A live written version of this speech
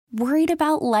Worried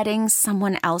about letting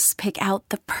someone else pick out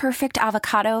the perfect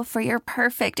avocado for your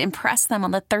perfect impress them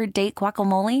on the third date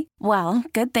guacamole? Well,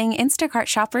 good thing Instacart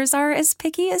shoppers are as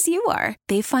picky as you are.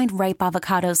 They find ripe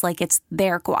avocados like it's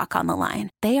their guac on the line.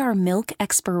 They are milk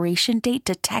expiration date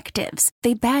detectives.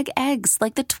 They bag eggs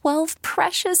like the 12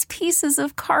 precious pieces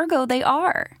of cargo they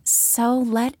are. So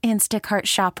let Instacart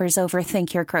shoppers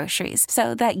overthink your groceries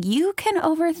so that you can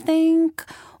overthink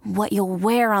what you'll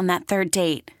wear on that third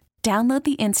date. Download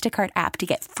the Instacart app to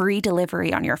get free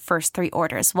delivery on your first 3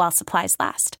 orders while supplies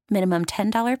last. Minimum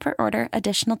 $10 per order.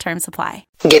 Additional terms apply.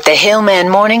 Get the Hillman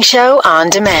Morning Show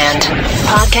on demand.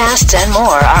 Podcasts and more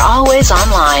are always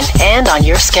online and on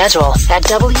your schedule at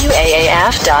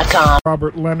WAAF.com.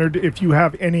 Robert Leonard, if you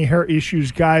have any hair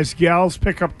issues, guys, gals,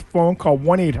 pick up the phone. Call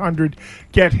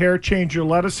 1-800-GET-HAIR. Change your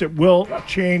lettuce. It will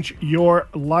change your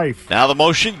life. Now the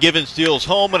motion. Given steals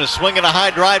home and a swing and a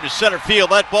high drive to center field.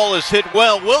 That ball is hit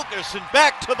well. Wilkerson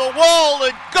back to the wall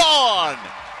and gone.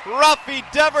 Rafi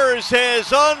Devers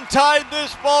has untied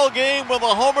this ball game with a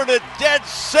homer to dead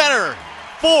center.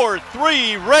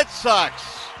 4-3 Red Sox.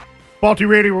 Balti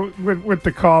Radio with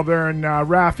the call there, and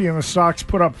Rafi and the Sox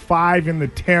put up 5 in the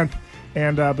 10th,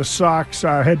 and the Sox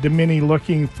head to Mini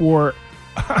looking for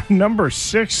number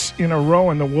 6 in a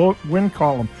row in the win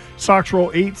column. Sox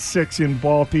roll 8-6 in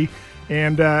Balti,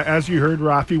 and as you heard,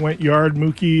 Rafi went yard.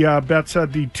 Mookie Betts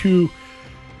had the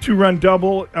two-run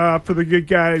double for the good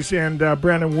guys, and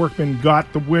Brandon Workman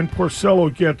got the win. Porcello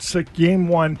gets Game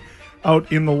 1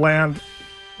 out in the land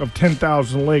of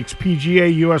 10,000 Lakes.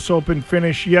 PGA U.S. Open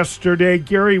finish yesterday.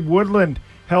 Gary Woodland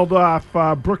held off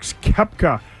Brooks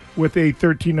Koepka with a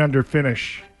 13-under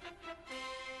finish.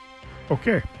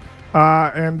 Okay.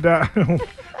 And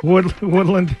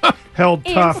Woodland held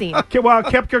tough. Okay, well,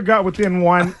 Koepka got within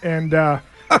 1, and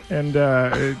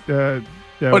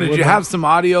did you have some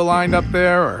audio lined up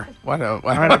there, or what?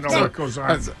 I don't know what goes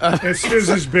on. Stiz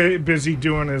is busy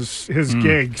doing his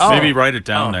gigs. Maybe write it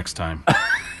down next time,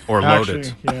 or load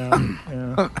it.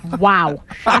 Yeah. Wow,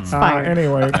 shots fired.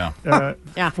 Anyway,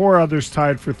 4 others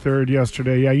tied for 3rd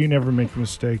yesterday. Yeah, you never make a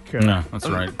mistake. No, that's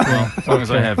right. Well, as long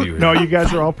as I have you here. No, you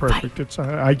guys are all perfect. It's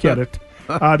I get it.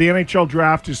 The NHL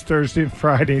draft is Thursday and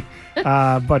Friday,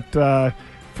 but.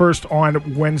 First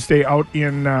on Wednesday out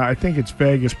in, I think it's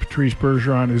Vegas, Patrice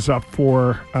Bergeron is up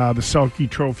for the Selke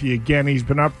Trophy again. He's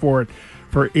been up for it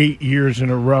for 8 years in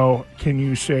a row. Can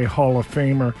you say Hall of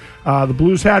Famer? The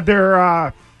Blues had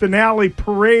their finale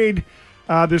parade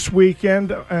this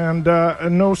weekend, and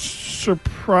no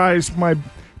surprise, my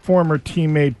former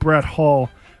teammate Brett Hull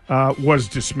was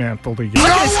dismantled again. No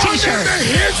one in the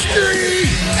history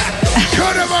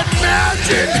could have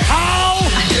imagined how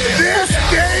this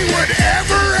day would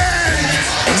ever end.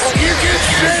 You can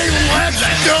say let's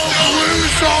go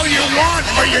Blues all you want,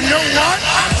 but you know what?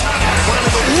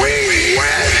 We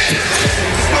win!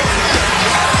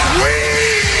 We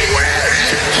win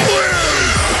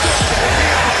Blues!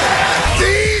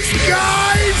 These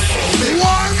guys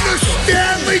won the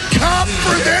Stanley Cup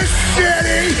for this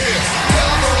city.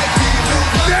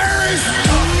 There is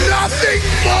nothing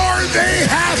more they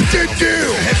have to do.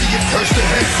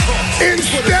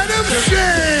 Instead of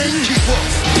saying,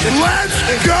 let's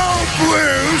go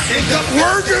Blues,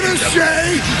 we're going to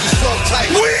say,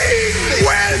 we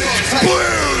win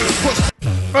Blues.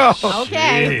 Oh,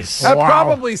 okay. That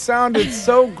probably sounded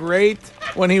so great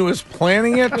when he was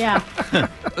planning it. Yeah.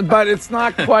 But it's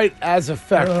not quite as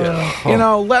effective.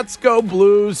 Let's go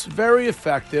Blues, very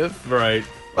effective. Right.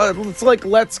 It's like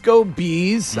Let's Go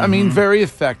Bees. I mean, very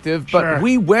effective. But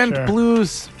we went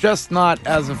Blues, just not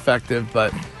as effective.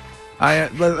 But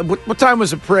what time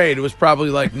was the parade? It was probably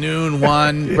like noon,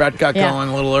 1. Brett got going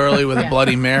a little early with a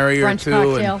Bloody Mary or 2.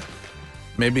 Cocktail. And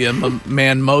maybe a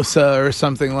manmosa or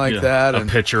something like that. A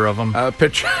picture of them. A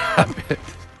picture.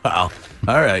 Wow.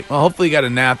 All right. Well, hopefully he got a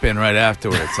nap in right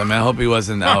afterwards. I hope he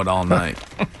wasn't out all night.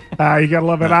 You got to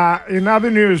love it. In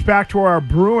other news, back to our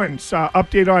Bruins.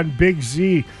 Update on Big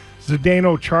Z,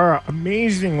 Zdeno Chara.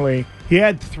 Amazingly, he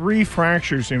had 3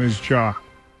 fractures in his jaw.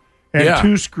 And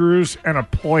 2 screws and a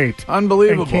plate.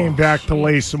 Unbelievable. And came back to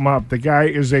lace him up. The guy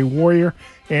is a warrior,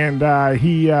 and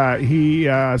he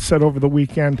said over the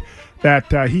weekend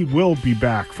that he will be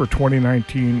back for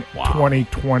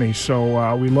 2019-2020.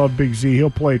 So we love Big Z. He'll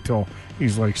play till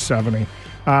he's like 70.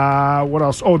 What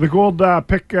else? Oh, the Gold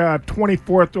pick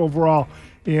 24th overall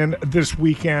in this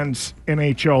weekend's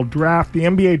NHL draft. The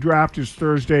NBA draft is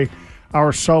Thursday.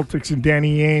 Our Celtics and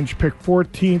Danny Ainge pick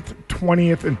 14th,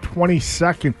 20th, and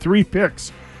 22nd. 3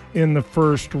 picks in the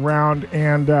first round,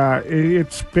 and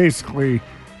it's basically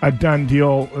a done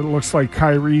deal. It looks like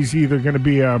Kyrie's either going to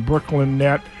be a Brooklyn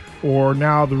Net or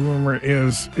now the rumor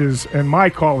is, and my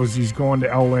call is he's going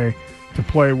to L.A. to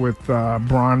play with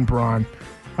Braun.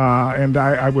 And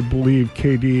I would believe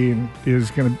KD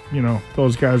is going to,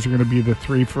 those guys are going to be the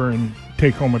threefer and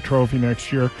take home a trophy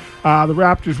next year. The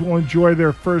Raptors will enjoy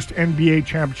their first NBA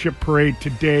championship parade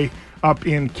today up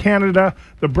in Canada.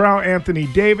 The Brown Anthony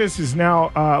Davis is now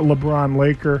LeBron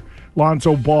Laker.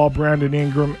 Lonzo Ball, Brandon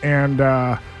Ingram, and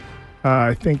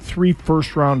I think 3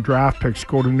 first-round draft picks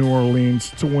go to New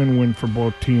Orleans. It's a win-win for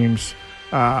both teams.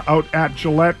 Out at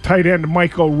Gillette, tight end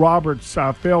Michael Roberts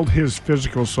failed his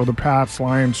physical, so the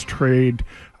Pats-Lions trade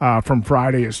from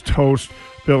Friday is toast.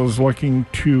 Bill is looking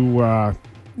to,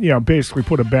 basically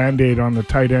put a Band-Aid on the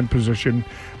tight end position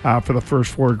for the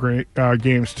first 4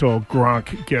 games till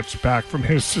Gronk gets back from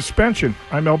his suspension.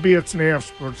 I'm LB. It's an AF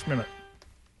Sports Minute.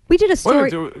 We did a story.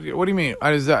 What do you mean?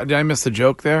 Did I miss the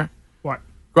joke there? What?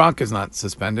 Gronk is not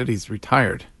suspended. He's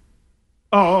retired.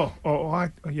 I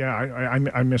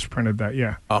misprinted that.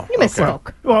 Yeah. Oh, you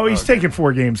misspoke. Well, he's taking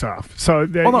 4 games off. So,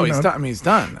 he's done. I mean, he's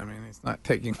done. I mean, he's not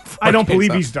taking. I don't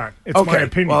believe he's done. It's my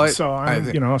opinion. Well, okay.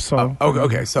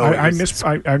 So I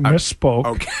misspoke.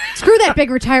 Okay. Screw that big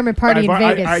retirement party in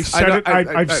Vegas.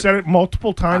 I've said it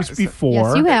multiple times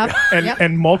before. Yes, you have.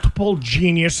 And multiple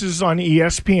geniuses on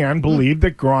ESPN believe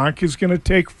that Gronk is going to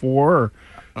take 4 or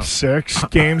 6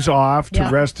 games off to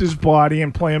rest his body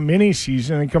and play a mini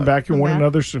season and come back and win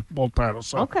another Super Bowl title.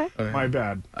 So, my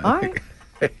bad. All right.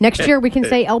 Next year we can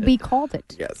say LB called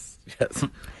it. Yes.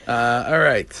 All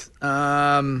right.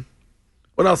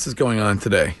 What else is going on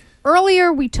today?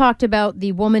 Earlier, we talked about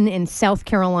the woman in South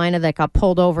Carolina that got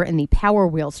pulled over in the Power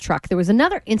Wheels truck. There was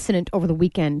another incident over the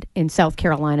weekend in South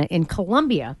Carolina. In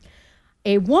Columbia,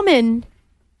 a woman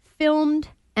filmed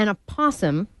an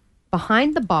opossum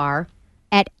behind the bar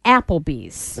at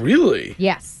Applebee's. Really?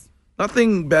 Yes.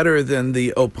 Nothing better than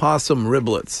the opossum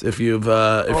riblets. If you've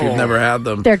never had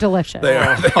them, they're delicious.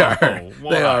 They're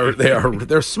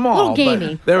small, a little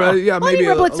gamey. They're maybe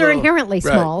riblets are inherently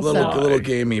small, a little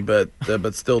gamey, but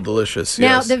still delicious.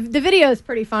 Now yes. the video is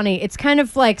pretty funny. It's kind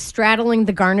of like straddling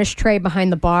the garnish tray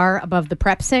behind the bar above the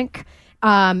prep sink.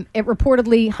 It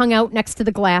reportedly hung out next to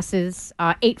the glasses,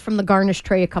 ate from the garnish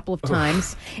tray a couple of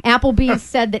times. Applebee's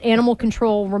said that animal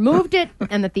control removed it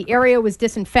and that the area was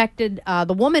disinfected.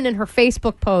 The woman in her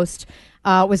Facebook post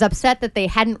was upset that they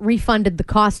hadn't refunded the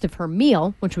cost of her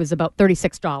meal, which was about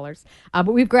 $36.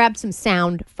 But we've grabbed some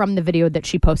sound from the video that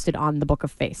she posted on the Book of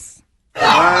Face.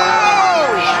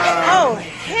 Oh,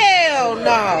 hell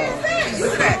no.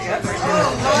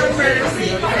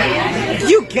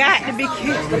 You got to be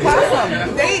kidding.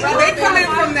 They come in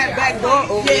from that back door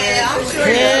over there. I'm sure.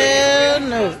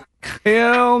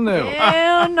 Hell no.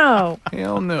 Hell no.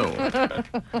 Hell no.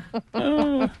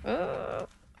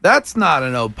 That's not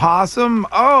an opossum.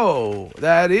 Oh,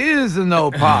 that is an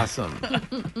opossum.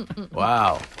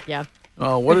 Wow. Yeah.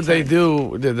 Oh, what did they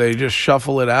do? Did they just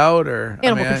shuffle it out, or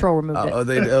animal control removed it?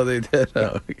 They did.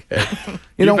 Oh, okay.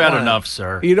 You've had enough,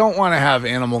 sir. You don't want to have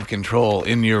animal control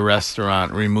in your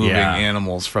restaurant, removing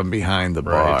animals from behind the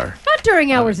bar. Not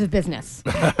during hours of business.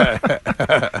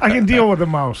 I can deal with a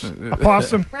mouse, a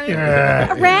possum,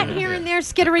 a rat here and there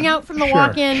skittering out from the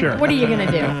walk-in. Sure. What are you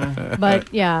gonna do? But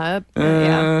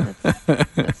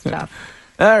that's tough.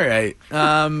 All right,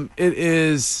 it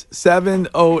is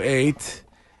 7:08.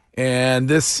 And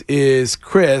this is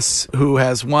Chris, who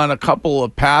has won a couple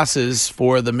of passes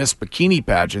for the Miss Bikini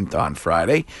pageant on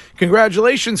Friday.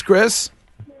 Congratulations, Chris.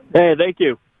 Hey, thank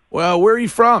you. Well, where are you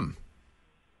from?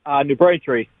 New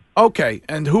Braintree. Okay,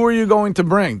 and who are you going to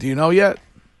bring? Do you know yet?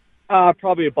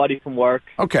 Probably a buddy from work.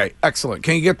 Okay, excellent.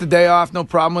 Can you get the day off? No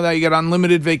problem with that? You get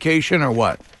unlimited vacation or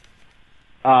what?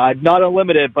 Not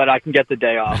unlimited, but I can get the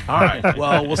day off. All right.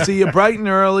 Well, we'll see you bright and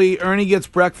early. Ernie gets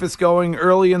breakfast going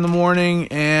early in the morning,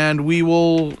 and you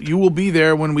will be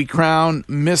there when we crown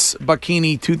Miss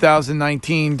Bikini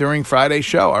 2019 during Friday's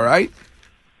show, all right?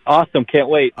 Awesome. Can't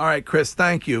wait. All right, Chris,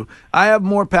 thank you. I have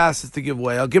more passes to give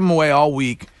away. I'll give them away all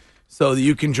week so that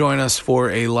you can join us for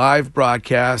a live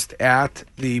broadcast at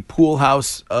the Pool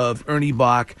House of Ernie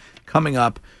Bach coming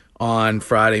up on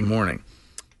Friday morning.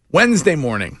 Wednesday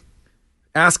morning,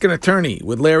 Ask an Attorney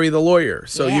with Larry the Lawyer.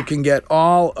 So you can get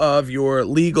all of your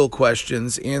legal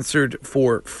questions answered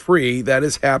for free. That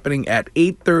is happening at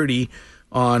 8:30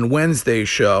 on Wednesday's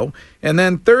show. And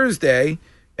then Thursday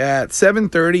at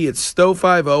 7:30, it's Stowe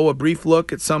 50, a brief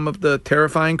look at some of the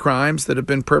terrifying crimes that have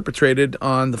been perpetrated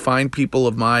on the fine people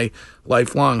of my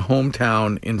lifelong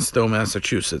hometown in Stowe,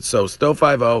 Massachusetts. So Stowe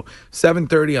 50,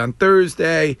 7:30 on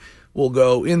Thursday. We'll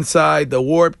go inside the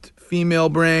warped female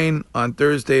brain on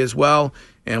Thursday as well,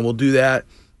 and we'll do that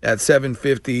at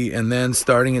 7:50, and then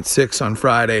starting at 6 on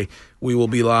Friday, we will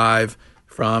be live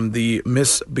from the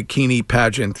Miss Bikini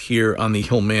pageant here on the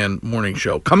Hillman Morning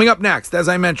Show. Coming up next, as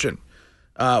I mentioned,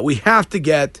 we have to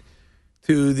get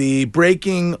to the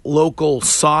breaking local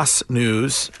sauce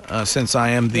news, since I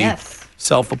am the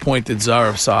self-appointed czar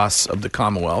of sauce of the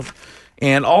Commonwealth.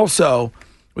 And also,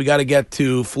 we got to get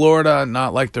to Florida,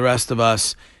 not like the rest of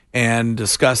us, and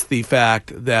discuss the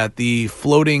fact that the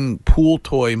floating pool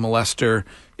toy molester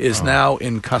is now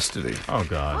in custody. Oh,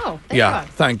 God. Oh,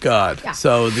 Thank God. Yeah.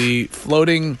 So the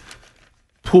floating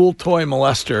pool toy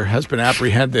molester has been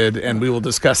apprehended, and we will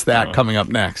discuss that coming up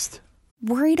next.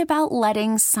 Worried about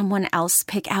letting someone else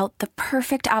pick out the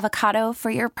perfect avocado for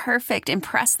your perfect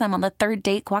impress them on the third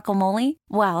date guacamole?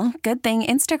 Well, good thing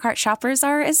Instacart shoppers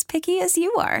are as picky as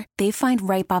you are. They find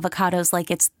ripe avocados like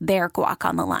it's their guac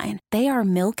on the line. They are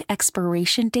milk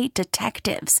expiration date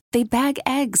detectives. They bag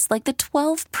eggs like the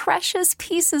 12 precious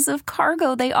pieces of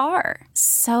cargo they are.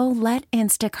 So let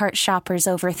Instacart shoppers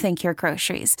overthink your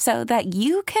groceries so that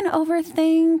you can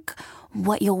overthink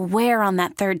what you'll wear on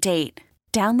that third date.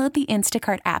 Download the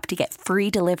Instacart app to get free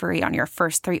delivery on your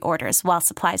first 3 orders while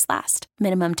supplies last.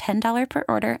 Minimum $10 per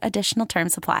order. Additional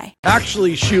terms apply.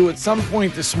 Actually, Shu, at some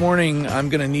point this morning, I'm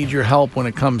going to need your help when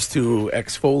it comes to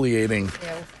exfoliating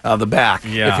the back,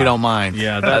 if you don't mind.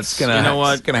 Yeah, that's gonna. You know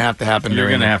what? It's going to have to happen. You're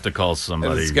going to have to call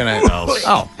somebody It's gonna, else.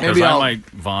 Maybe I might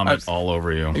vomit all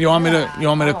over you. You want me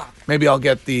to? Maybe I'll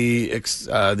get the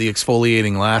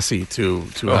exfoliating lassie to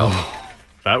help.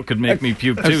 That could make me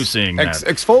puke too, seeing that.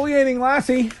 Exfoliating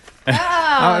lassie.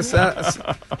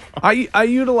 I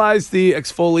utilized the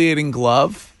exfoliating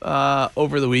glove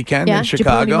over the weekend in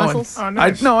Chicago. Did you pull any muscles?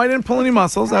 Nice. I didn't pull any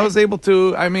muscles. I was able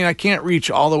to. I mean, I can't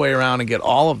reach all the way around and get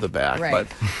all of the back, but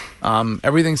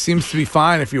everything seems to be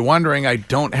fine. If you're wondering, I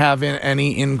don't have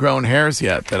any ingrown hairs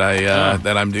yet that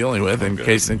I'm dealing with.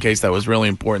 In case that was really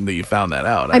important that you found that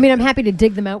out. I mean, I'm happy to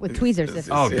dig them out with tweezers.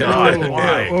 Oh, God.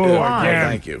 Why?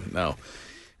 Thank you. No.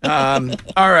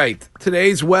 All right.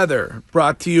 Today's weather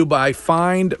brought to you by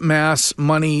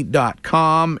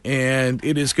findmassmoney.com, and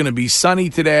it is going to be sunny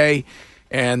today,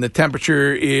 and the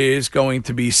temperature is going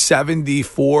to be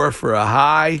 74 for a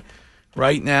high.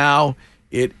 Right now,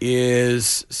 it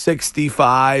is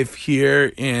 65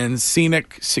 here in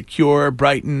scenic, secure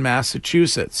Brighton,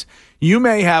 Massachusetts. You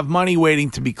may have money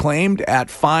waiting to be claimed at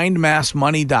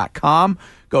findmassmoney.com.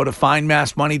 Go to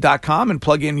findmassmoney.com and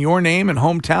plug in your name and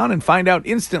hometown and find out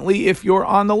instantly if you're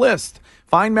on the list.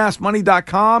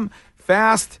 Findmassmoney.com,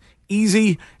 fast,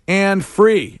 easy, and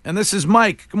free. And this is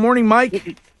Mike. Good morning,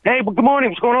 Mike. Hey, good morning.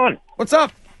 What's going on? What's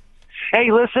up?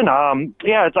 Hey, listen. I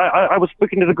was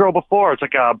speaking to the girl before. It's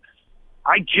like I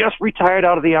just retired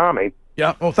out of the Army.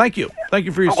 Yeah. Well, thank you. Thank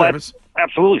you for your service.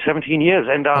 Absolutely, 17 years.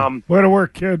 And way to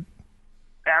work, kid.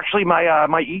 Actually, my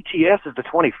ETS is the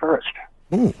 21st.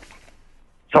 Ooh.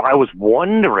 So I was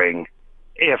wondering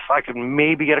if I could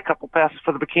maybe get a couple passes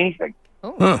for the bikini thing.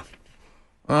 Huh.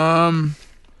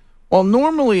 Well,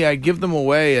 normally I give them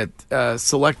away at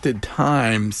selected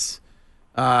times.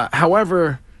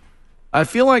 However, I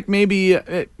feel like maybe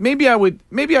I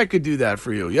could do that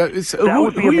for you. Yeah, that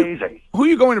would be amazing. Who are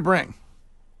you going to bring?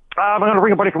 I'm going to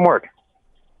bring a buddy from work.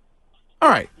 All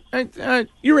right,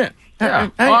 you're in. Yeah,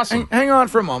 awesome. Hang on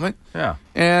for a moment. Yeah,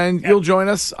 and you'll join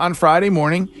us on Friday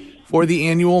morning for the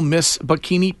annual Miss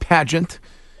Bikini pageant,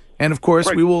 and of course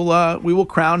we will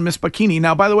crown Miss Bikini.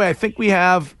 Now, by the way, I think we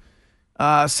have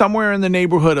somewhere in the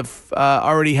neighborhood of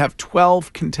already have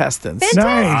 12 contestants.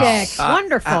 Fantastic,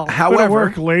 wonderful. However, good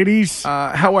work, ladies.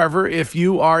 However, if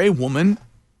you are a woman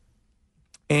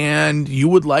and you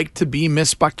would like to be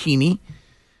Miss Bikini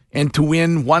and to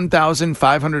win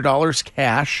 $1,500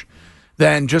 cash,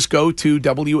 then just go to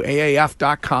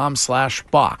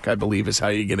waaf.com/Bach, I believe is how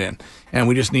you get in. And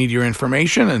we just need your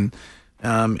information,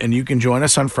 and you can join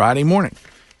us on Friday morning.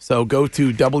 So go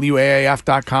to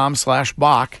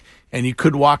waaf.com/Bach, and you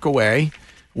could walk away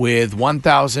with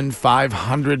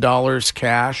 $1,500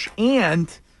 cash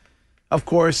and, of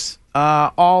course,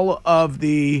 all of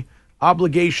the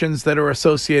obligations that are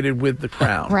associated with the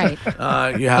crown. Right.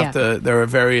 You have to, there are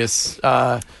various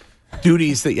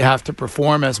duties that you have to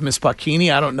perform as Miss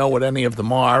Bikini. I don't know what any of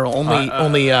them are. Only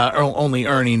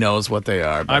Ernie knows what they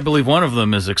are. I believe one of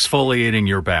them is exfoliating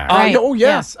your back. Right. Oh,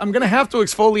 yes. Yeah. I'm going to have to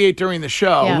exfoliate during the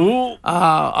show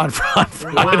on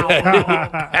Friday.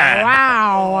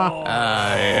 Wow.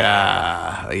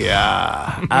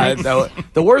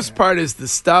 The worst part is the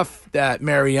stuff that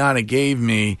Mariana gave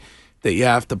me that you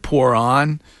have to pour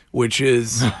on which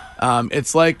is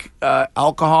it's like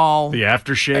alcohol. The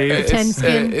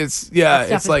aftershave.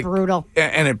 It's like brutal,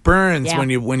 and it burns when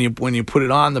you put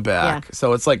it on the back. Yeah.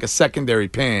 So it's like a secondary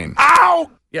pain.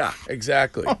 Ow! Yeah,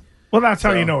 exactly. Well, that's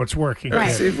how you know it's working.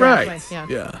 Right.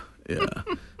 Exactly. Yeah.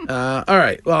 All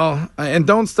right. Well, and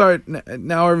don't start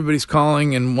now. Everybody's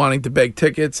calling and wanting to beg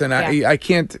tickets, and I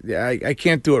can't. I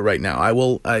can't do it right now. I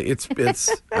will. I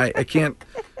can't.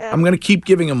 I'm going to keep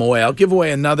giving them away. I'll give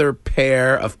away another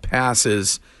pair of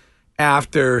passes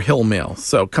after Hill Mail.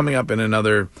 So coming up in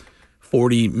another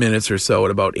 40 minutes or so,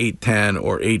 at about 8:10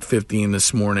 or 8:15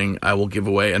 this morning, I will give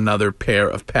away another pair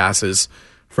of passes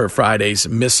for Friday's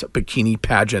Miss Bikini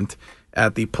pageant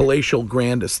at the palatial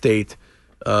Grand Estate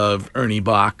of Ernie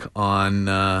Bach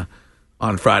on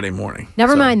Friday morning.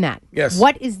 Never mind that. Yes.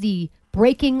 What is the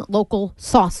breaking local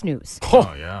sauce news?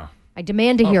 Oh, yeah. I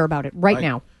demand to hear about it right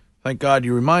now. Thank God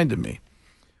you reminded me.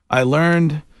 I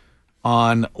learned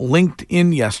on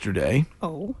LinkedIn yesterday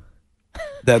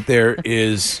that there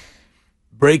is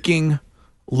breaking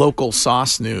local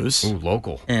sauce news. Ooh,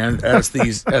 local. And as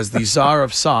the czar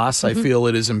of sauce, I feel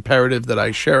it is imperative that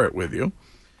I share it with you.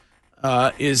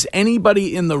 Is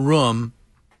anybody in the room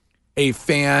a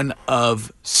fan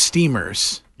of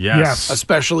steamers? Yes.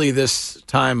 Especially this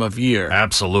time of year.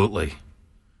 Absolutely.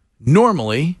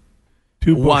 Normally,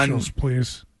 2 bushels,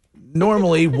 please.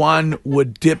 Normally, one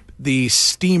would dip the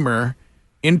steamer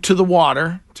into the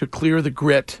water to clear the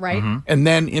grit, right, and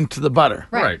then into the butter.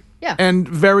 Right. Yeah. And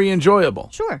very enjoyable.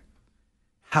 Sure.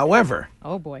 However,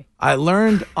 oh boy, I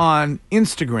learned on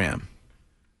Instagram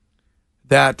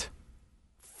that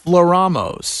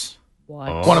Floramos,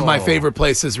 one of my favorite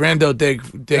places, Rando dig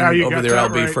over there,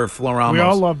 LB, for Floramos. We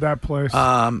all love that place.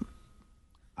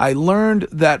 I learned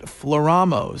that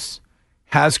Floramos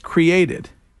has created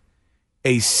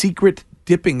a secret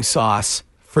dipping sauce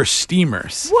for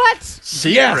steamers. What?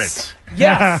 Secret.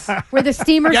 Yes. Where the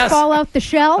steamers fall out the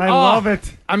shell? I love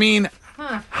it. I mean,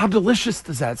 how delicious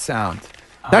does that sound?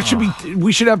 That should be.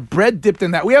 We should have bread dipped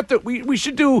in that. We have to. We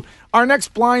should do our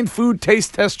next blind food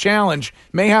taste test challenge.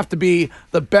 May have to be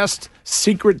the best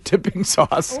secret dipping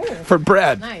sauce for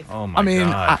bread. Nice. Oh my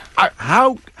God.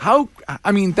 How?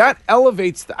 I mean, that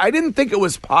elevates. I didn't think it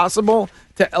was possible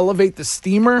to elevate the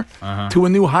steamer to a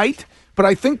new height. But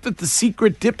I think that the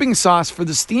secret dipping sauce for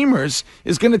the steamers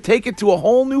is going to take it to a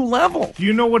whole new level. Do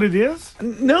you know what it is?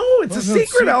 No, it's a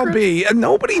secret, LB. And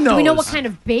nobody knows. Do we know what kind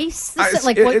of base this is?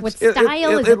 Like what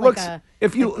style? Is it like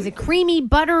is it creamy,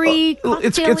 buttery?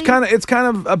 It's kind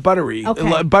of buttery,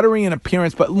 buttery in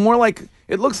appearance, but more like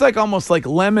it looks like almost like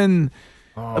lemon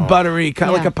buttery,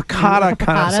 kind of like a piccata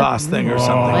kind of sauce thing or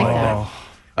something like that.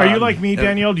 Are you like me,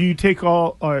 Danielle? Do you take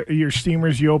all your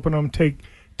steamers? You open them, take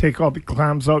all the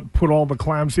clams out, put all the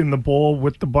clams in the bowl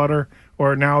with the butter,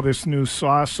 or now this new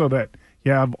sauce so that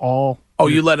you have all. Oh,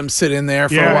 you let them sit in there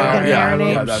for a while?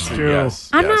 Yeah, that's true. Yes,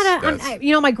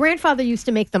 my grandfather used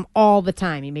to make them all the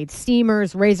time. He made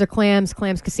steamers, razor clams,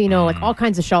 clams casino, like all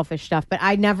kinds of shellfish stuff. But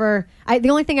the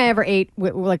only thing I ever ate,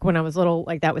 like when I was little,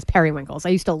 like that was periwinkles. I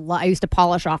used to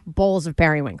polish off bowls of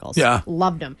periwinkles. Yeah.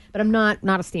 Loved them. But I'm not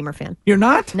a steamer fan. You're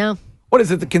not? No. What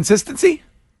is it, the consistency?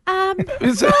 No,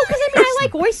 because I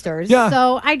like oysters. Yeah.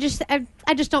 So I just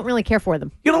don't really care for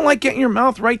them. You don't like getting your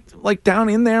mouth right like down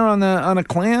in there on a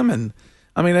clam, and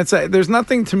I mean there's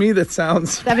nothing to me that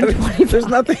sounds.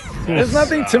 725. There's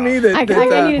nothing to me that. I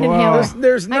need an inhaler.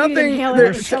 There's nothing.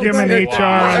 There's skimming HR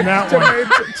on that one.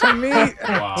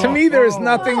 To me, there's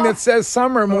nothing that says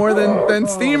summer more than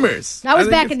steamers. That was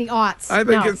back in the aughts. I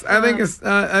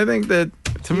think that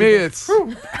to me it's.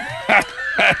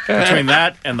 Between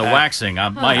that and the waxing,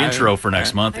 my intro for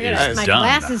next month is my done.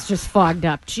 My glasses just fogged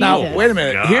up. Jesus. Now, wait a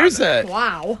minute. God. Here's a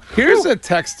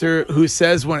texter who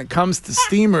says when it comes to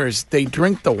steamers, they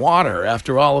drink the water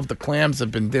after all of the clams have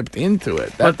been dipped into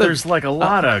it. But there's like a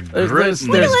lot of grit. There's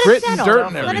grit and dirt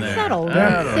and Let everything. it settle. I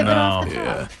don't Sip it know. off the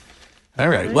top. All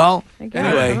right. Well,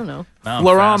 anyway, I don't know. Now I'm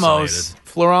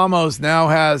Floramos now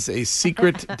has a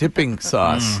secret dipping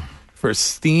sauce for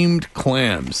steamed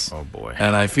clams. Oh, boy.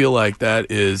 And I feel like that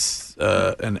is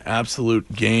an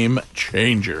absolute game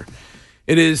changer.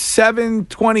 It is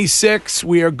 7:26.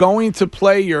 We are going to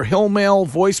play your Hill Mail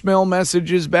voicemail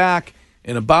messages back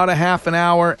in about a half an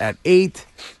hour at 8.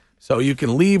 So you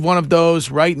can leave one of those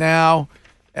right now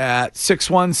at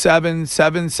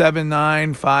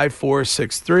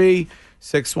 617-779-5463.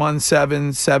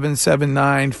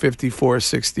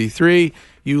 617-779-5463.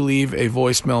 You leave a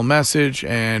voicemail message,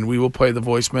 and we will play the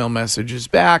voicemail messages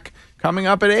back coming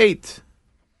up at 8.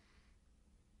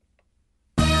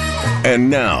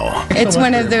 And now, it's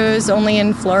one of those only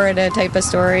in Florida type of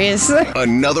stories.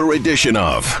 Another edition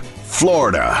of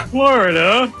Florida.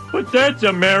 Florida? But that's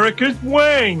America's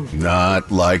wing.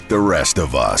 Not like the rest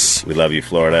of us. We love you,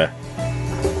 Florida.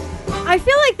 I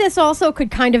feel like this also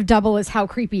could kind of double as how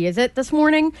creepy is it this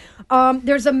morning.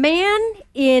 There's a man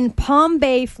in Palm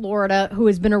Bay, Florida, who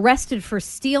has been arrested for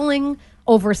stealing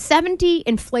over 70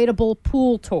 inflatable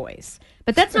pool toys.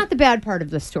 But that's not the bad part of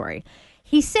the story.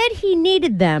 He said he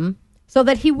needed them so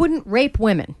that he wouldn't rape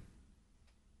women.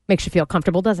 Makes you feel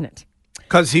comfortable, doesn't it?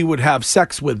 Because he would have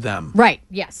sex with them. Right,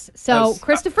 yes. So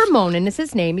Christopher Monin is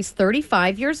his name. He's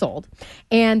 35 years old.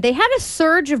 And they had a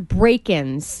surge of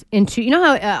break-ins into, you know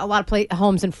how a lot of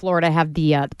homes in Florida have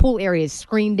the pool areas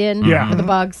screened in for the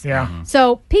bugs? Yeah.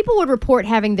 So people would report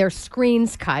having their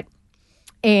screens cut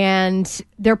and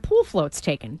their pool floats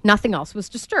taken. Nothing else was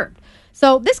disturbed.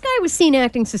 So this guy was seen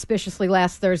acting suspiciously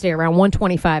last Thursday around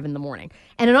 1:25 in the morning.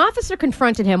 And an officer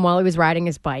confronted him while he was riding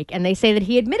his bike, and they say that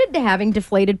he admitted to having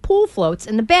deflated pool floats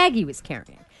in the bag he was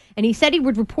carrying. And he said he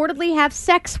would reportedly have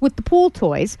sex with the pool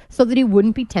toys so that he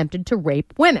wouldn't be tempted to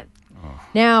rape women.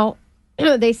 Now,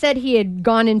 they said he had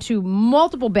gone into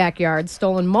multiple backyards,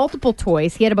 stolen multiple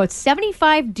toys. He had about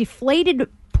 75 deflated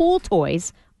pool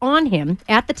toys on him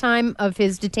at the time of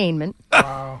his detainment.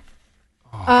 Wow.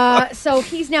 So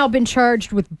he's now been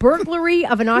charged with burglary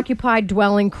of an occupied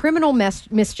dwelling, criminal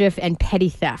mischief, and petty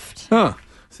theft. Huh.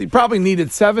 So he probably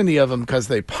needed 70 of them because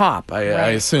they pop, I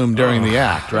assume, during the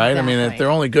act, right? Exactly. I mean, if they're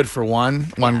only good for one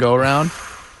go-around.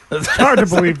 It's hard to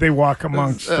believe they walk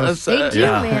amongst us. They do,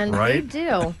 man. right? They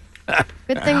do.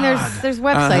 Good thing there's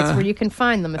websites where you can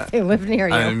find them if they live near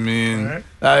you. I mean,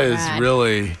 that is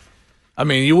really... I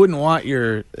mean, you wouldn't want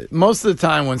most of the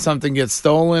time when something gets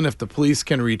stolen, if the police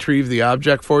can retrieve the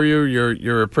object for you,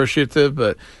 you're appreciative,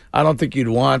 but I don't think you'd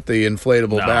want the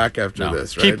inflatable back after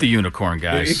this, right? Keep the unicorn,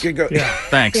 guys. You can go. Yeah.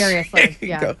 Thanks. Seriously.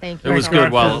 Yeah, thank you. It was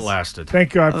good while it lasted.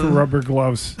 Thank God for rubber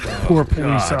gloves. Poor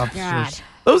police officers. God.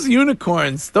 Those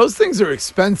unicorns, those things are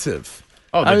expensive.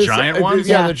 Oh, the giant ones?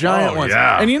 Yeah, the giant ones.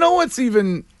 Yeah. And you know what's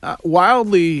even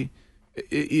wildly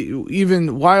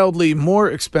more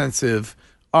expensive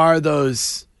are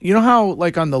those, you know how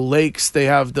like on the lakes they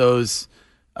have those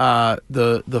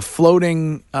the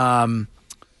floating what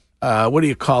do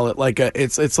you call it, like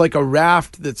it's like a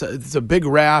raft it's a big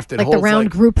raft. It like holds the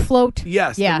round group float?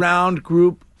 Yes, yeah. The round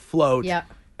group float. Yeah.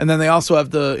 And then they also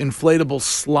have the inflatable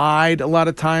slide a lot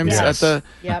of times at the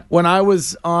when I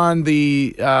was on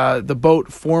the boat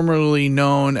formerly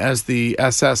known as the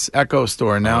SS Echo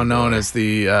Store, now known as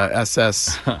the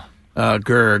SS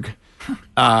Gerg.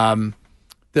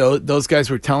 Those guys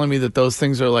were telling me that those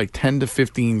things are like 10 to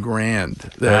 15 grand.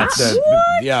 For those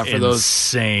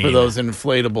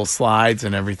inflatable slides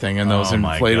and everything, and those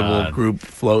inflatable group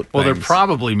float things. Well, they're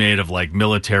probably made of like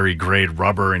military grade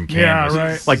rubber and canvas. Yeah,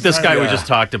 right. Like this guy we just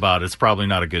talked about. It's probably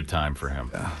not a good time for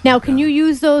him. Now, can you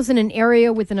use those in an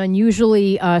area with an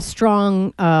unusually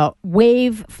strong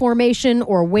wave formation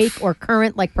or wake or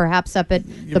current, like perhaps up at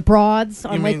the Broads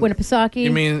on Lake Winnipesaukee?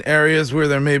 You mean areas where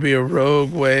there may be a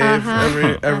rogue wave?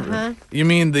 You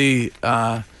mean the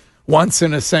once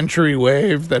in a century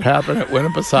wave that happened at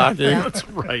Winnipesaukee? That's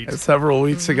right. Several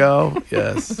weeks ago.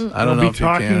 Yes, I don't know. We'll be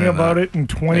talking about it in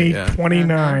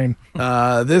 2029.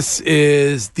 This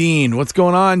is Dean. What's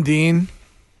going on, Dean?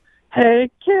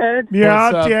 Hey, kid.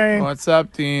 Yeah, Dean. What's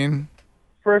up, Dean?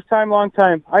 First time, long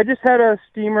time. I just had a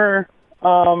steamer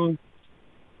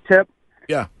tip.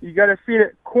 Yeah. You got to feed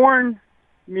it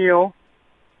cornmeal,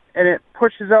 and it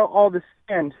pushes out all the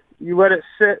sand. You let it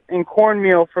sit in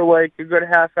cornmeal for like a good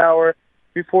half hour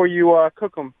before you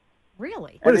cook them.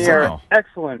 Really? And they are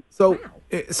excellent. So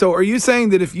are you saying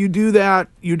that if you do that,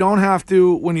 you don't have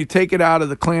to, when you take it out of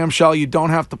the clamshell, you don't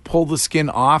have to pull the skin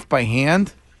off by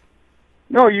hand?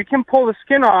 No, you can pull the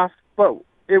skin off, but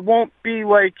it won't be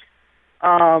like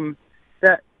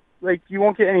that. Like you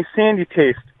won't get any sandy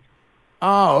taste.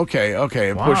 Oh, okay.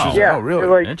 It pushes. Yeah, Oh, really? It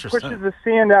like Interesting. pushes the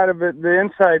sand out of it. The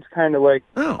inside's kind of like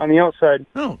on the outside.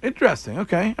 Oh, interesting.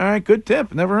 Okay. All right. Good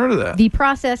tip. Never heard of that. The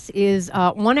process is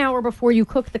 1 hour before you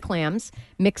cook the clams,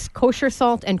 mix kosher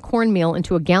salt and cornmeal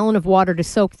into a gallon of water to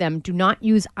soak them. Do not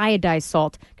use iodized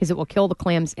salt because it will kill the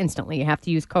clams instantly. You have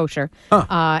to use kosher.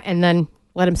 And then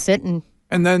let them sit and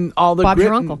then all the Bob's grit,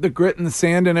 your uncle. the grit and the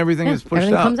sand and everything is pushed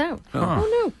everything out. comes out.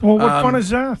 Oh, no. Well, what fun is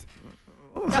that?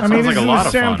 I mean, like a isn't lot the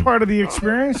of sand fun. part of the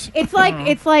experience? It's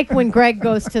like when Greg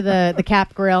goes to the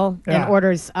Cap Grill and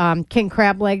orders king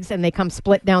crab legs, and they come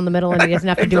split down the middle, and he doesn't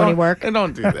have to do any work. They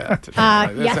don't do that.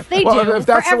 Yes, they do. If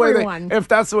that's for the way everyone. if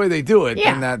that's the way they do it,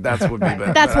 Yeah. then that would be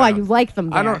better. That's But why I don't- you like them.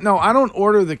 There. I don't know. I don't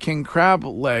order the king crab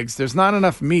legs. There's not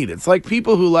enough meat. It's like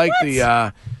people who like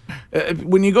the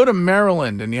when you go to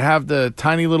Maryland and you have the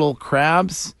tiny little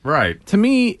crabs. Right. To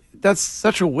me, that's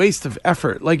such a waste of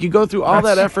effort. Like you go through all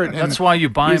that effort. And that's why you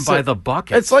buy them by the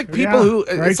bucket. It's like people who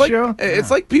Joe?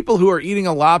 It's like people who are eating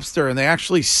a lobster and they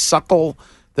actually suckle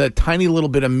the tiny little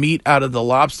bit of meat out of the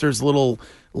lobster's little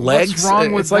legs. What's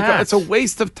wrong with that? It's a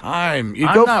waste of time.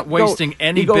 I'm not wasting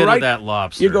any bit of that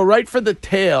lobster. You go right for the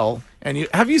tail, and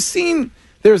have you seen?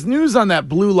 There's news on that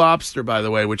blue lobster, by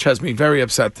the way, which has me very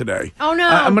upset today. Oh no!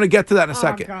 I'm going to get to that in a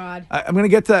second. Oh God! I'm going to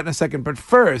get to that in a second. But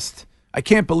first, I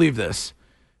can't believe this,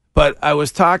 but I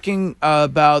was talking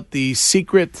about the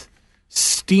secret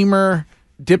steamer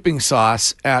dipping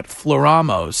sauce at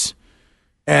Floramos,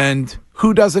 and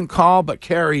who doesn't call but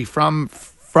Carrie from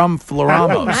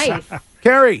Floramos? Nice.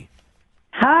 Carrie.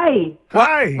 Hi.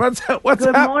 Hi. What's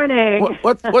Good morning.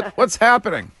 What's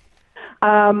happening?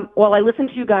 Well, I listen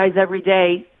to you guys every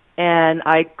day, and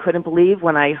I couldn't believe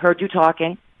when I heard you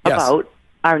talking about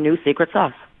our new secret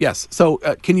sauce. Yes. So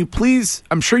can you please,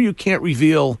 I'm sure you can't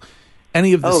reveal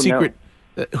any of the secret.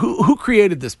 No. Who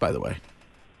created this, by the way?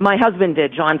 My husband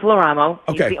did, John Floramo.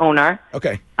 He's the owner.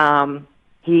 Okay.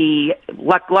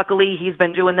 Luckily, he's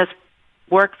been doing this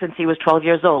work since he was 12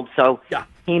 years old, so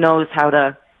he knows how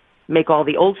to make all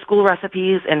the old school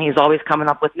recipes, and he's always coming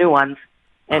up with new ones.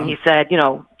 And he said,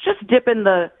 just dip in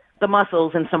the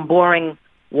mussels in some boring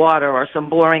water or some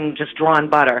boring just drawn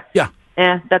butter. Yeah.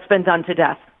 That's been done to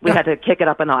death. We had to kick it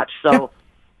up a notch. So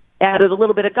added a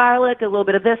little bit of garlic, a little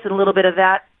bit of this, and a little bit of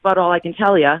that. About all I can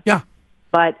tell you. Yeah.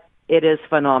 But it is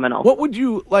phenomenal. What would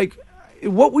you like?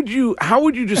 How would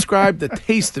you describe the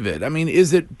taste of it? I mean,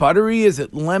 is it buttery? Is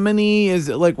it lemony? Is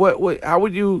it like what? How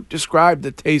would you describe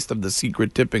the taste of the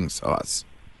secret dipping sauce?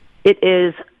 It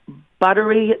is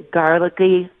buttery,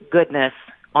 garlicky goodness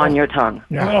on your tongue.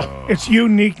 Yeah. Oh. It's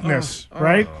uniqueness,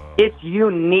 right? It's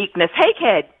uniqueness. Hey,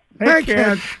 kid. Hey,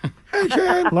 kid. Hey,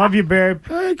 kid. Love you, babe.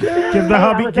 Hey, kid. Give the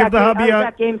hubby I was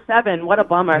at Game 7. What a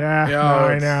bummer.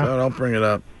 I know. Don't bring it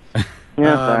up.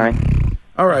 Sorry.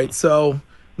 All right, so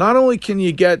not only can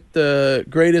you get the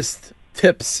greatest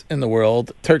tips in the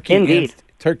world,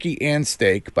 turkey and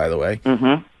steak, by the way,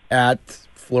 at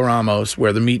Floramos,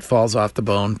 where the meat falls off the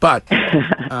bone, but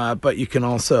you can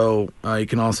also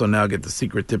now get the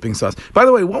secret dipping sauce. By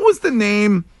the way, what was the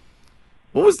name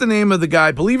of the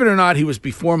guy? Believe it or not, he was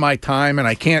before my time, and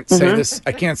I can't say this.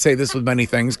 I can't say this with many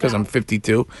things because I'm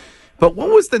 52. But what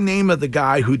was the name of the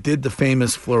guy who did the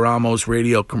famous Floramos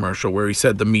radio commercial where he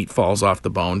said the meat falls off the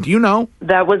bone? Do you know?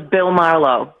 That was Bill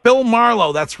Marlowe. Bill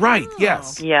Marlowe, that's right.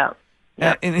 Yes. Yeah.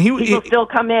 And people still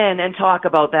come in and talk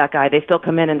about that guy. They still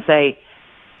come in and say,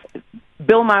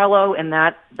 Bill Marlowe, and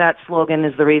that slogan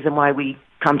is the reason why we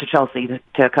come to Chelsea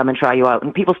to come and try you out.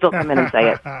 And people still come in and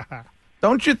say it.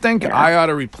 Don't you think I ought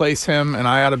to replace him and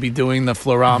I ought to be doing the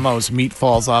Floramos meat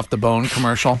falls off the bone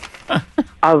commercial?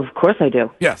 Of course I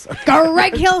do. Yes.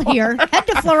 Greg Hill here. Head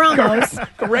to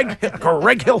Floramos.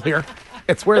 Greg Hill here.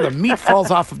 It's where the meat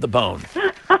falls off of the bone.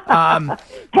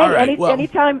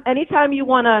 Anytime you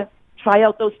want to try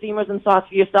out those steamers and sauce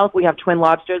for yourself, we have twin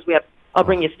lobsters. I'll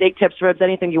bring you steak tips, ribs,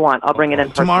 anything you want. I'll bring it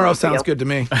in. Tomorrow sounds good to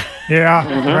me.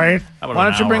 Yeah, right?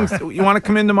 Why don't you want to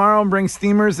come in tomorrow and bring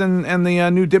steamers and the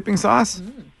new dipping sauce?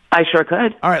 I sure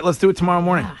could. All right, let's do it tomorrow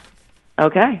morning.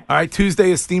 Okay. All right,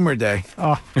 Tuesday is steamer day.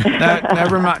 Oh.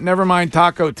 Never mind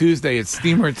Taco Tuesday. It's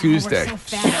Steamer Tuesday. We're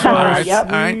so fat. All right. Yep.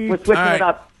 All right. We're switching it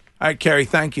up. All right, Carrie,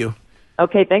 thank you.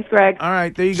 Okay, thanks, Greg. All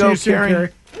right, there you go, Carrie.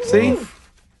 See?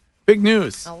 Big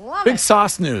news. I love Big it.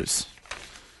 sauce news.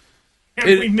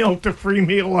 And we milked a free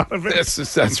meal out of it.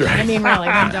 That's right. I mean, really,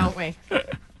 when don't we?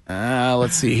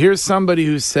 Let's see. Here's somebody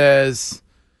who says,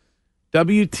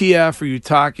 WTF are you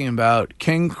talking about?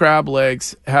 King crab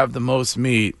legs have the most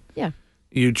meat. Yeah.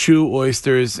 You chew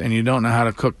oysters and you don't know how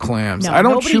to cook clams. No, I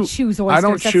don't nobody chews oysters. I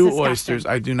don't That's chew disgusting. oysters.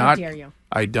 I do How not. dare you.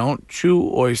 I don't chew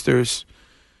oysters.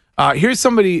 Here's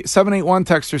somebody, 781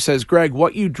 texter says, Greg,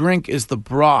 what you drink is the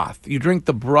broth. You drink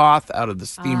the broth out of the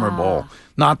steamer bowl,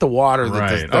 not the water.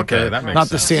 Right. Okay, that makes not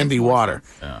the sense. sandy water.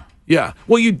 Yeah.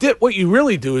 Well, what you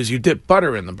really do is you dip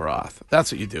butter in the broth.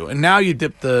 That's what you do. And now you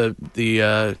dip you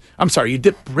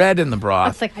dip bread in the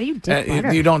broth. It's like, how do you dip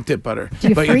butter? You don't dip butter. Do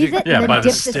you freeze it and then by dip the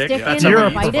the stick. stick That's in You're a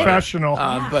and bite it? professional.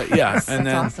 But yeah, and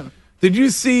then awesome. Did you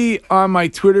see on my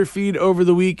Twitter feed over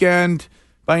the weekend,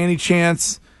 by any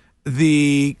chance,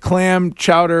 the clam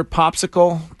chowder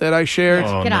popsicle that I shared?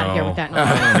 Oh, Get out of here with that.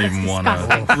 I don't even want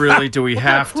to. Really? Do we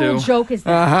have What kind of to? joke is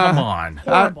that? Come on.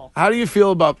 Horrible. How do you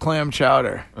feel about clam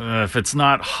chowder? If it's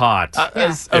not hot,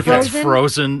 if okay. it's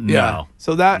frozen, no. Yeah.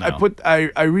 So that No.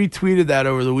 I retweeted that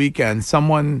over the weekend.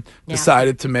 Someone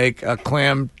decided to make a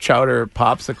clam chowder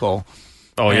popsicle.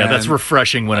 Oh, yeah, that's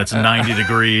refreshing when it's 90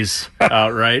 degrees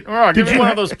out, right? Oh, give me one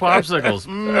of those popsicles.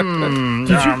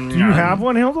 Do you have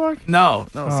one, Hildog? No.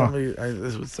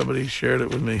 Somebody shared it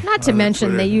with me. Not to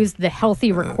mention they used the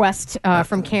healthy request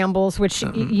from Campbell's, which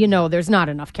there's not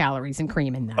enough calories and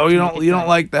cream in that. Oh, you don't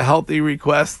like the healthy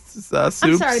requests soups?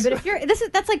 I'm sorry, but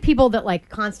if that's like people that like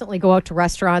constantly go out to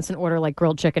restaurants and order like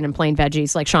grilled chicken and plain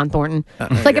veggies, like Sean Thornton.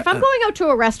 It's like if I'm going out to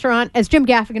a restaurant, as Jim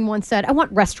Gaffigan once said, I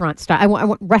want restaurant style. I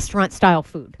want restaurant style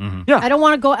food. Yeah, I don't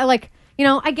want to go.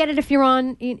 I get it if you're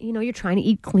on, you're trying to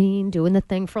eat clean, doing the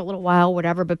thing for a little while,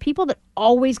 whatever. But people that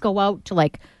always go out to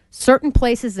like certain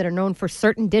places that are known for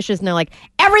certain dishes, and they're like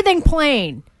everything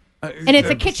plain, and it's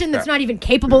a kitchen that's not even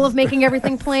capable of making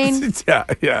everything plain.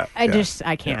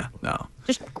 I can't. No,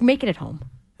 just make it at home.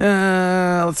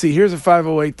 Let's see. Here's a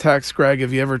 508 text, Greg.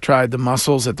 Have you ever tried the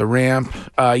mussels at the Ramp?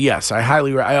 Yes,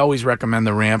 I always recommend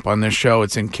the Ramp on this show.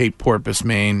 It's in Cape Porpoise,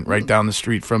 Maine, right down the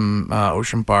street from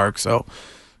Ocean Park. So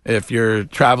if you're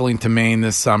traveling to Maine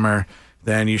this summer,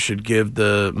 then you should give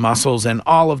the mussels and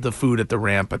all of the food at the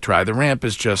Ramp a try. The Ramp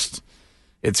is just,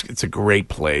 it's a great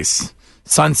place.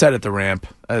 Sunset at the Ramp.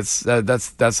 That's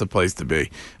the place to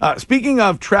be. Speaking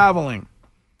of traveling,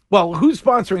 well, who's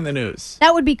sponsoring the news?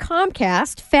 That would be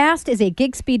Comcast. Fast is a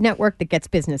gig speed network that gets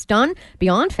business done.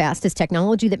 Beyond Fast is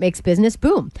technology that makes business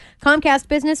boom. Comcast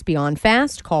Business Beyond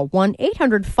Fast. Call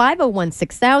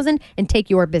 1-800-501-6000 and take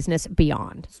your business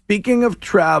beyond. Speaking of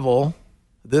travel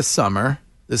this summer,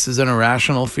 this is an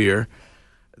irrational fear.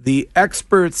 The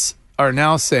experts are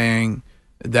now saying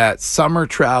that summer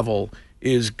travel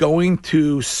is going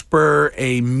to spur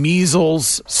a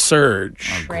measles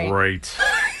surge. Oh, great.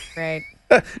 Great.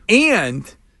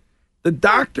 And the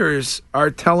doctors are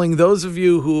telling those of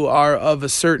you who are of a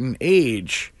certain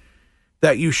age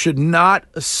that you should not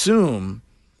assume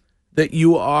that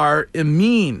you are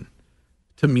immune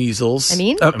to measles.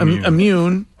 Immune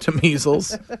to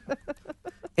measles.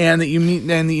 And that you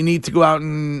need to go out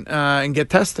and get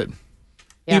tested.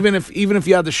 Yeah. Even if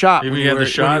you had the shot when you were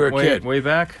a kid. Way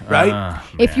back? Right?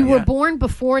 If you were born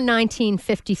before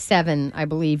 1957, I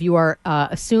believe, you are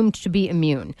assumed to be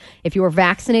immune. If you were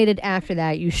vaccinated after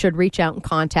that, you should reach out and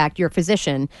contact your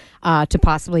physician to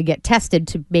possibly get tested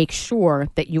to make sure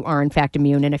that you are, in fact,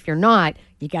 immune. And if you're not,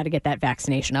 you got to get that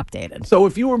vaccination updated. So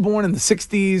if you were born in the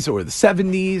 60s or the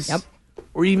 70s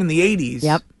or even the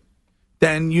 80s,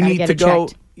 then you need to go...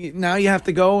 Checked. Now you have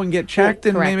to go and get checked,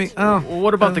 and maybe.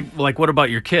 What about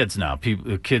your kids now?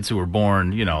 Kids who were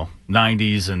born,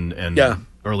 90s and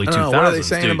early 2000s. What are they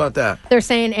saying about that? They're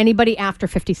saying anybody after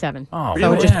 57. Oh,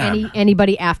 so really? Just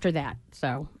anybody after that.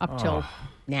 So up till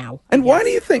now. And why do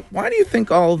you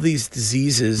think all of these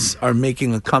diseases are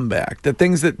making a comeback? The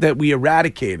things that we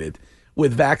eradicated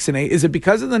with vaccinate, is it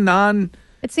because of the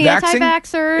It's the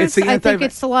anti-vaxxers. I think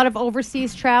it's a lot of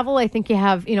overseas travel. I think you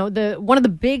have, one of the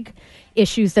big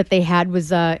issues that they had was,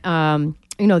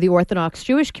 the Orthodox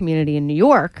Jewish community in New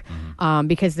York,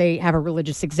 because they have a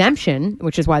religious exemption,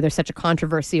 which is why there's such a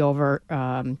controversy over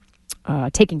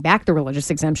taking back the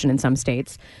religious exemption in some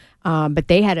states. But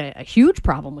they had a huge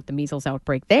problem with the measles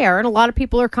outbreak there, and a lot of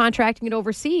people are contracting it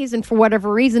overseas, and for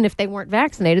whatever reason, if they weren't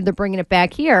vaccinated, they're bringing it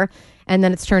back here, and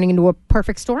then it's turning into a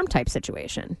perfect storm type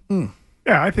situation.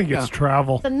 Yeah, I think it's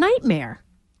travel. It's a nightmare.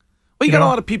 Well, you got a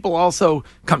lot of people also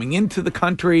coming into the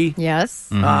country. Yes.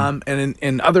 And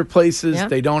in other places,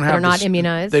 they don't have... They're not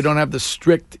immunized. They don't have the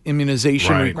strict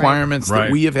immunization requirements that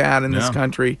we have had in this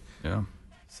country. Yeah.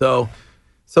 So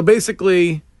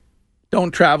basically,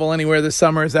 don't travel anywhere this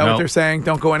summer. Is that what they're saying?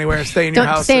 Don't go anywhere. Stay in your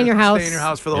house. Stay in your house. Stay in your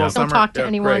house for the whole summer. Don't talk to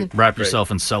anyone. Great. Wrap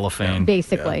yourself in cellophane.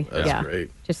 Basically. That's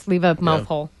great. Just leave a mouth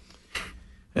hole.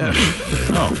 Yeah.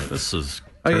 This is...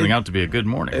 turning out to be a good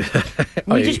morning.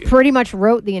 We just pretty much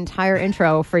wrote the entire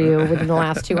intro for you within the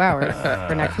last 2 hours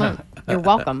for next month. You're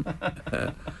welcome.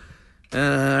 All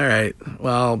right.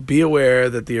 Well, be aware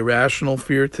that the irrational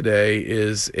fear today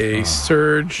is a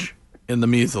surge in the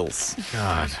measles.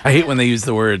 God. I hate when they use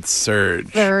the word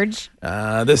surge.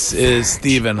 This is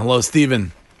Steven. Hello,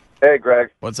 Steven. Hey,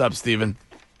 Greg. What's up, Steven?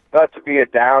 Not to be a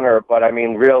downer, but I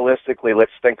mean, realistically,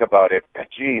 let's think about it.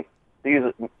 Gee, these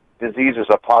diseases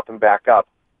are popping back up.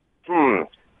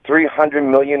 300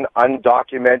 million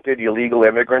undocumented illegal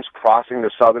immigrants crossing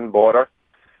the southern border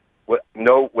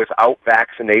without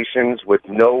vaccinations, with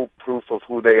no proof of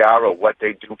who they are or what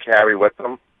they do carry with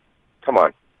them. Come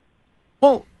on.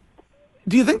 Well,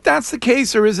 do you think that's the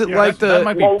case, or is it that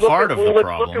might be part of the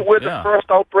problem? Look at where the first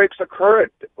outbreaks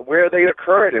occurred, where they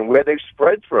occurred, and where they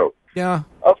spread through. Yeah.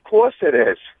 Of course it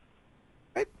is.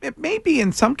 It may be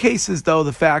in some cases, though,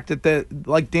 the fact that,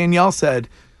 like Danielle said,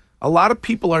 a lot of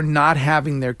people are not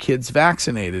having their kids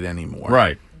vaccinated anymore.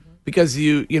 Right. because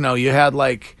you had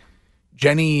like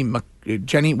Jenny McCarthy. Yeah.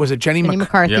 Jenny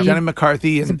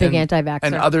McCarthy He's a big anti-vaxxer.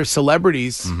 and other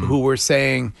celebrities who were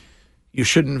saying you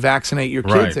shouldn't vaccinate your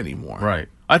kids anymore. Right.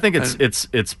 I think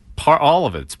it's part all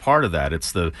of it. It's part of that.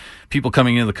 It's the people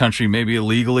coming into the country maybe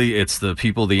illegally. It's the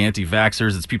people, the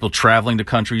anti-vaxxers. It's people traveling to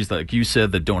countries like you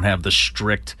said that don't have the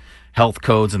strict health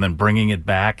codes and then bringing it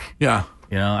back. Yeah.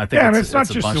 I think and it's not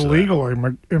just illegal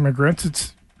immigrants.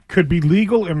 It could be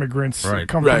legal immigrants that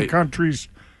come from countries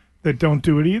that don't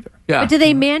do it either. But do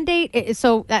they mandate?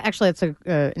 So actually, that's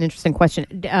an interesting question.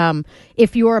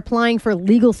 If you are applying for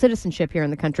legal citizenship here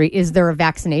in the country, is there a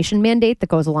vaccination mandate that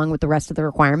goes along with the rest of the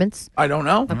requirements? I don't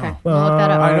know. Okay, we'll look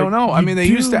that up. I don't know. I mean, they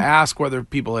used to ask whether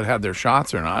people had their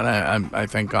shots or not. I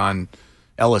think on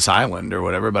Ellis Island or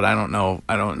whatever, but I don't know.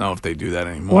 I don't know if they do that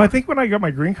anymore. Well, I think when I got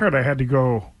my green card, I had to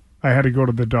go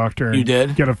to the doctor. And You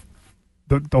did? Get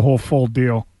the whole full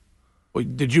deal.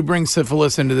 Did you bring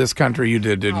syphilis into this country? You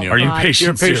did, didn't you? Are you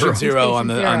patient You're patient zero? zero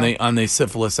on the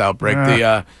syphilis outbreak.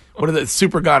 What are the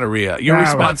super gonorrhea? You're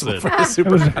responsible for the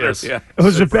super gonorrhea. It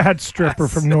was a bad stripper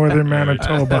from northern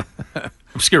Manitoba.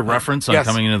 Obscure reference on Yes.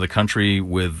 coming into the country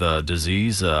with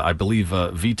disease. I believe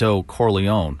Vito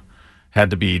Corleone had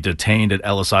to be detained at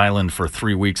Ellis Island for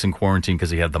 3 weeks in quarantine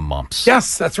because he had the mumps.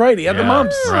 Yes, that's right. He had the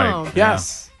mumps. Right.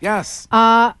 Yes. Yes.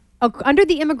 Under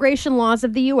the immigration laws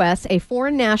of the U.S., a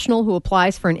foreign national who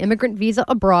applies for an immigrant visa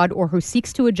abroad or who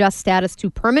seeks to adjust status to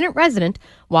permanent resident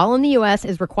while in the U.S.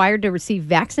 is required to receive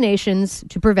vaccinations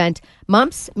to prevent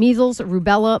mumps, measles,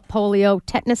 rubella, polio,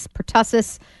 tetanus,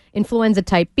 pertussis, influenza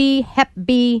type B, Hep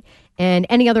B, and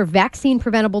any other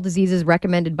vaccine-preventable diseases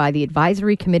recommended by the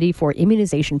Advisory Committee for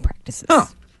Immunization Practices. So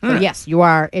yes, you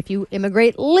are. If you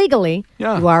immigrate legally,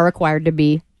 you are required to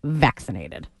be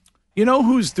vaccinated. You know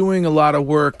who's doing a lot of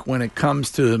work when it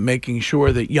comes to making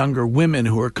sure that younger women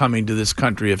who are coming to this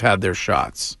country have had their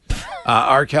shots?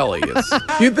 R. Kelly is.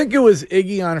 Do you think it was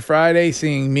Iggy on Friday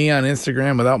seeing me on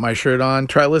Instagram without my shirt on?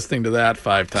 Try listening to that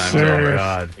 5 times. Oh, my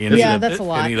God. That's a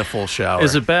lot. I need a full shower.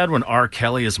 Is it bad when R.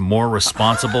 Kelly is more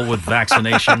responsible with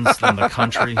vaccinations than the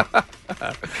country?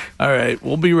 All right,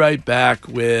 we'll be right back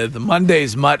with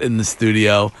Monday's Mutt in the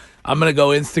studio. I'm going to go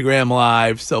Instagram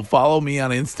Live, so follow me on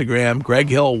Instagram, Greg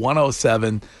Hill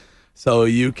 107, so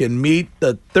you can meet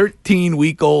the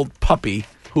 13-week-old puppy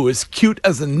who is cute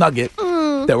as a nugget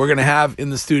that we're going to have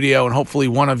in the studio, and hopefully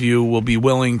one of you will be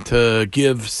willing to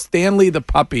give Stanley the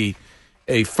puppy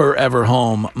a forever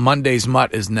home. Monday's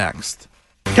Mutt is next.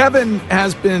 Kevin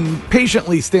has been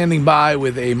patiently standing by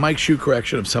with a mic shoe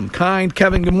correction of some kind.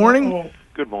 Kevin, good morning.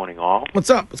 Good morning, all. What's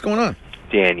up? What's going on?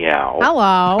 Danielle.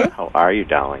 Hello. How are you,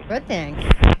 darling? Good, thanks.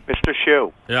 Mr.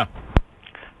 Shoe. Yeah.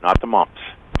 Not the mumps.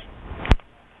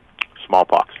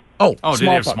 Smallpox. Oh, did he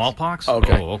have smallpox?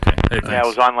 Okay. Oh, okay. Hey, thanks. Yeah, it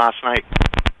was on last night.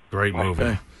 Great movie.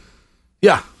 Okay.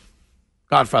 Yeah.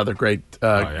 Godfather, great.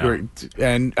 Great.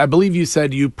 And I believe you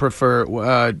said you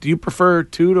prefer, do you prefer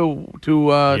 2 to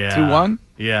 1?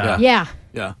 Yeah.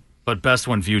 Yeah. But best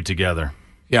when viewed together.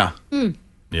 Yeah.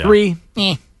 Yeah. 3.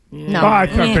 No. I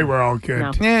thought they were all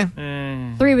good.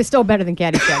 No. 3 was still better than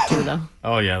Caddyshack 2, though.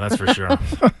 Oh, yeah, that's for sure.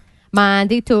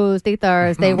 Monday, Tuesday,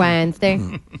 Thursday, Wednesday.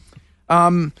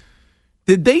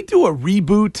 Did they do a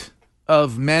reboot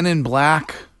of Men in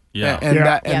Black? Yeah.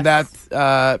 That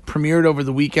premiered over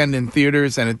the weekend in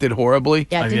theaters, and it did horribly.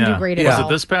 Yeah, it didn't do great at all. Was it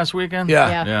this past weekend?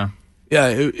 Yeah.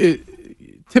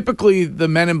 Typically, the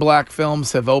Men in Black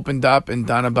films have opened up and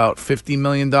done about $50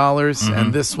 million,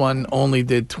 and this one only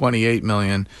did $28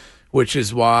 million, which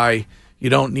is why you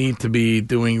don't need to be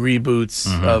doing reboots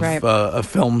of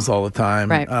films all the time.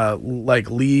 Right.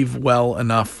 Leave well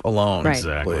enough alone. Right.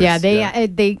 Exactly. Yeah,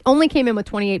 they only came in with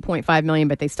 $28.5 million,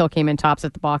 but they still came in tops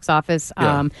at the box office.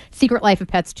 Yeah. Secret Life of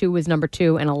Pets 2 was number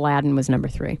 2, and Aladdin was number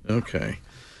 3. Okay.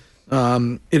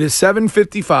 It is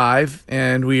 7:55,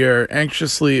 and we are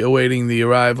anxiously awaiting the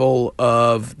arrival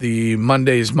of the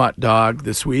Monday's Mutt dog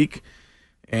this week.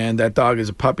 And that dog is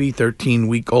a puppy,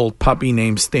 13-week-old puppy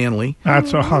named Stanley.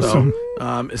 That's awesome.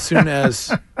 So, as soon as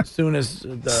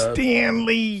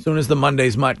the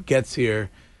Monday's Mutt gets here,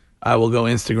 I will go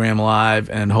Instagram Live,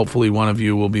 and hopefully one of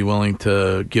you will be willing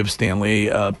to give Stanley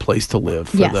a place to live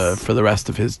for the rest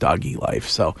of his doggy life.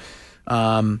 So,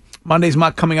 Monday's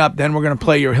Mutt coming up. Then we're going to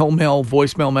play your Hill Mill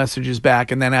voicemail messages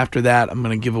back, and then after that, I'm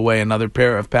going to give away another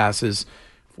pair of passes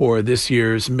for this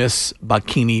year's Miss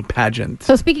Bikini pageant.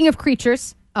 So speaking of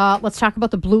creatures, let's talk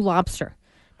about the blue lobster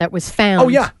that was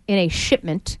found in a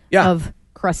shipment of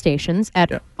crustaceans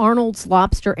at Arnold's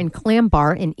Lobster and Clam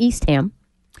Bar in Eastham.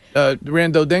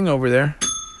 Rando Ding over there.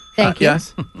 Thank you.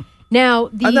 Yes. Now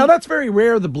that's very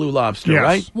rare, the blue lobster,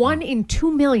 right? 1 in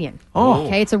 2 million. Oh.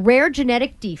 Okay, it's a rare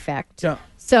genetic defect. Yeah.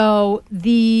 So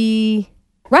the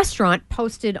restaurant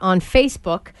posted on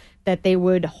Facebook that they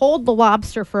would hold the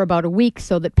lobster for about a week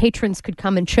so that patrons could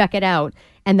come and check it out.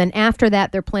 And then after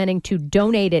that, they're planning to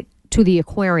donate it to the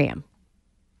aquarium.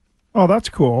 Oh, that's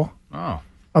cool. Oh.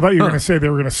 I thought you were going to say they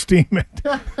were going to steam it.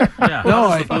 Yeah,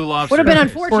 no, Blue Lobster. Would have been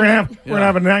unfortunate. We're going to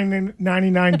have a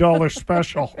 $99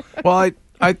 special. Well,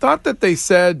 I thought that they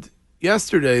said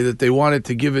yesterday that they wanted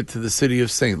to give it to the city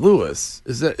of St. Louis.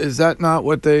 Is that not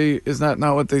what they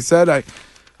said?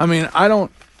 I mean, I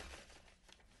don't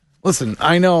listen.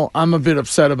 I know I'm a bit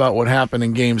upset about what happened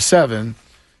in Game 7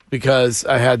 because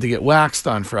I had to get waxed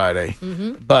on Friday,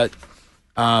 but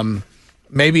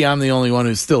maybe I'm the only one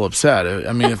who's still upset.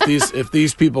 I mean, if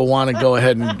these people want to go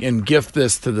ahead and gift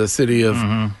this to the city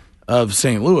of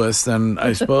St. Louis, then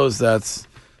I suppose that's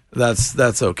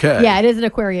okay. Yeah, it is an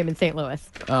aquarium in St. Louis.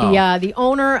 Oh. The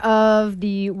owner of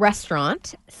the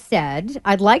restaurant said,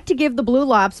 "I'd like to give the Blue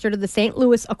Lobster to the St.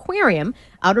 Louis Aquarium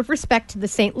out of respect to the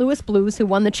St. Louis Blues who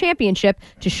won the championship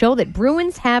to show that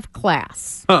Bruins have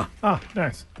class." Huh. Oh,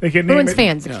 nice. They could Bruins name it,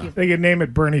 fans, excuse me. They could name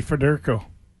it Bernie Federico.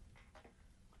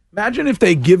 Imagine if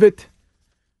they give it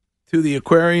to the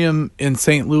aquarium in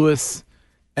St. Louis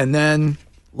and then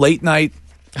late night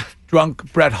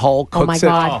drunk Brett Hull cooks Oh my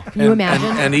God. it Can you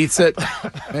imagine? and eats it.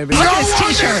 Maybe. No one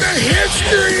in the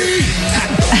history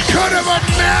could have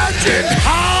imagined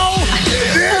how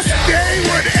this day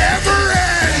would ever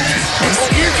end.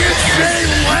 You can say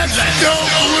let's go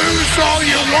Blues all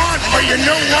you want, but you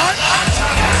know what?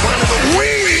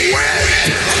 We win.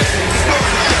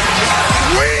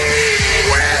 We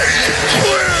win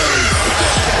Blues.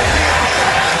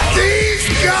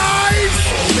 These guys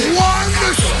won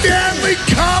the Stanley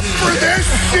Cup for this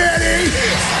city.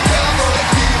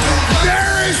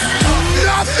 There is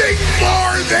nothing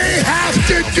more they have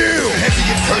to do.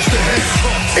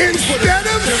 Instead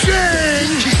of saying,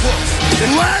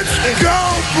 let's go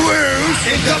Blues,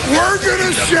 we're going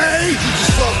to say,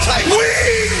 we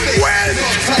win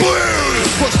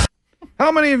Blues.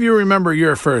 How many of you remember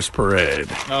your first parade?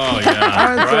 Oh,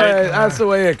 yeah. That's the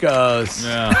way it goes.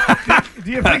 Yeah.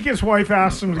 Do you think his wife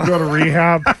asked him to go to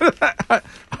rehab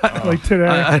like today?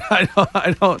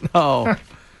 I don't know.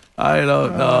 I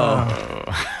don't know.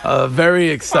 A very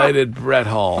excited Brett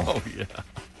Hall. Oh, yeah.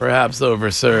 Perhaps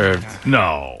overserved.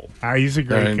 No. He's a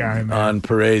great guy, man. On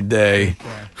parade day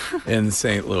in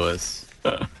St. Louis.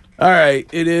 All right.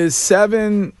 It is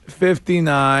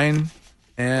 7:59.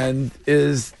 And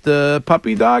is the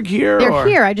puppy dog here? They're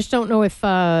here. I just don't know if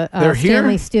They're here?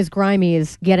 Stanley Stiz Grimy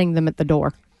is getting them at the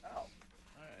door.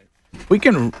 We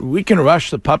can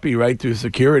rush the puppy right through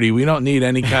security. We don't need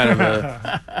any kind of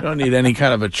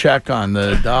a check on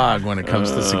the dog when it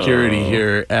comes to security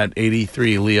here at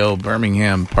 83 Leo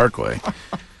Birmingham Parkway.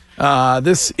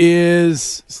 This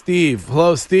is Steve.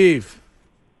 Hello, Steve.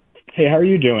 Hey, how are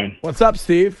you doing? What's up,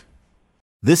 Steve?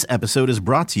 This episode is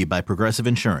brought to you by Progressive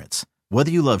Insurance. Whether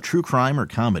you love true crime or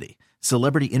comedy,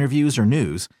 celebrity interviews or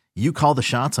news, you call the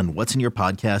shots on what's in your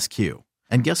podcast queue.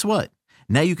 And guess what?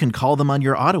 Now you can call them on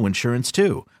your auto insurance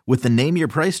too with the Name Your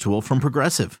Price tool from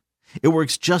Progressive. It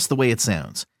works just the way it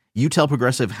sounds. You tell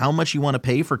Progressive how much you want to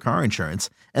pay for car insurance,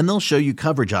 and they'll show you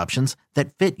coverage options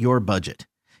that fit your budget.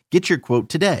 Get your quote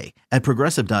today at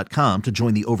Progressive.com to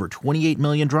join the over 28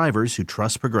 million drivers who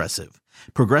trust Progressive.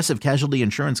 Progressive Casualty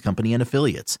Insurance Company and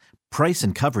Affiliates. Price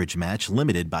and coverage match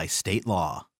limited by state law.